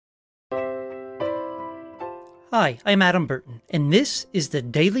Hi, I'm Adam Burton, and this is the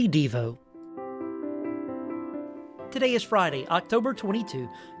Daily Devo. Today is Friday, October 22,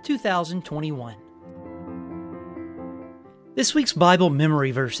 2021. This week's Bible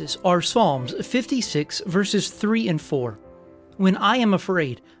memory verses are Psalms 56, verses 3 and 4. When I am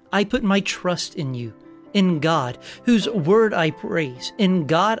afraid, I put my trust in you. In God, whose word I praise, in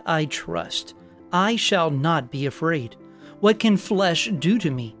God I trust. I shall not be afraid. What can flesh do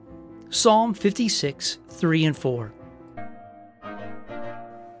to me? Psalm 56, 3 and 4.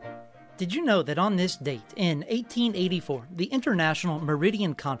 Did you know that on this date, in 1884, the International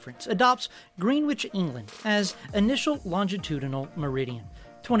Meridian Conference adopts Greenwich, England, as initial longitudinal meridian?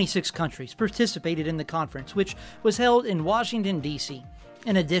 26 countries participated in the conference, which was held in Washington, D.C.,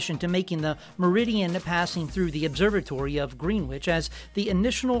 in addition to making the meridian passing through the observatory of Greenwich as the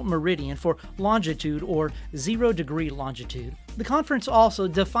initial meridian for longitude or 0-degree longitude. The conference also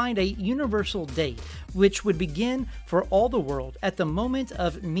defined a universal date, which would begin for all the world at the moment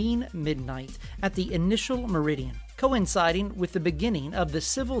of mean midnight at the initial meridian, coinciding with the beginning of the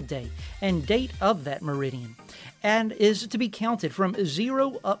civil day and date of that meridian, and is to be counted from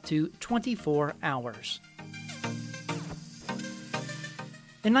 0 up to 24 hours.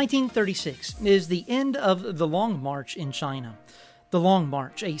 In 1936 is the end of the Long March in China. The Long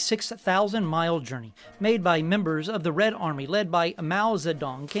March, a 6,000-mile journey made by members of the Red Army led by Mao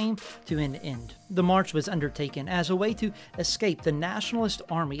Zedong, came to an end. The march was undertaken as a way to escape the nationalist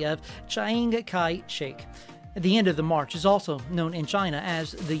army of Chiang Kai-shek. The end of the march is also known in China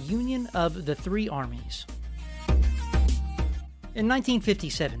as the Union of the Three Armies. In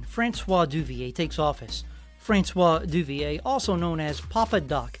 1957, François Duvalier takes office. François Duvalier, also known as Papa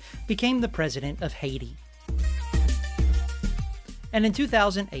Doc, became the president of Haiti. And in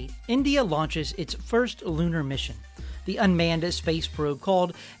 2008, India launches its first lunar mission. The unmanned space probe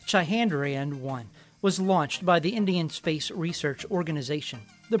called Chandrayaan-1 was launched by the Indian Space Research Organization.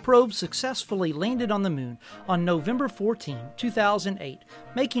 The probe successfully landed on the moon on November 14, 2008,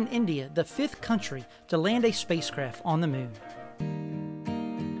 making India the fifth country to land a spacecraft on the moon.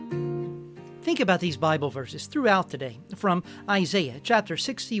 Think about these Bible verses throughout the day from Isaiah chapter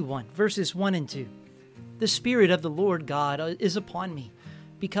 61, verses 1 and 2. The Spirit of the Lord God is upon me,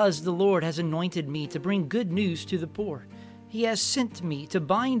 because the Lord has anointed me to bring good news to the poor. He has sent me to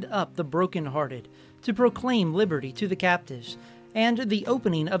bind up the brokenhearted, to proclaim liberty to the captives, and the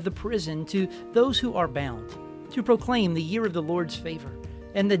opening of the prison to those who are bound, to proclaim the year of the Lord's favor,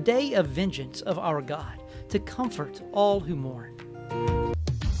 and the day of vengeance of our God, to comfort all who mourn.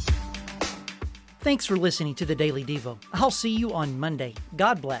 Thanks for listening to the Daily Devo. I'll see you on Monday.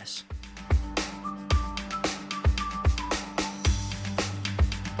 God bless.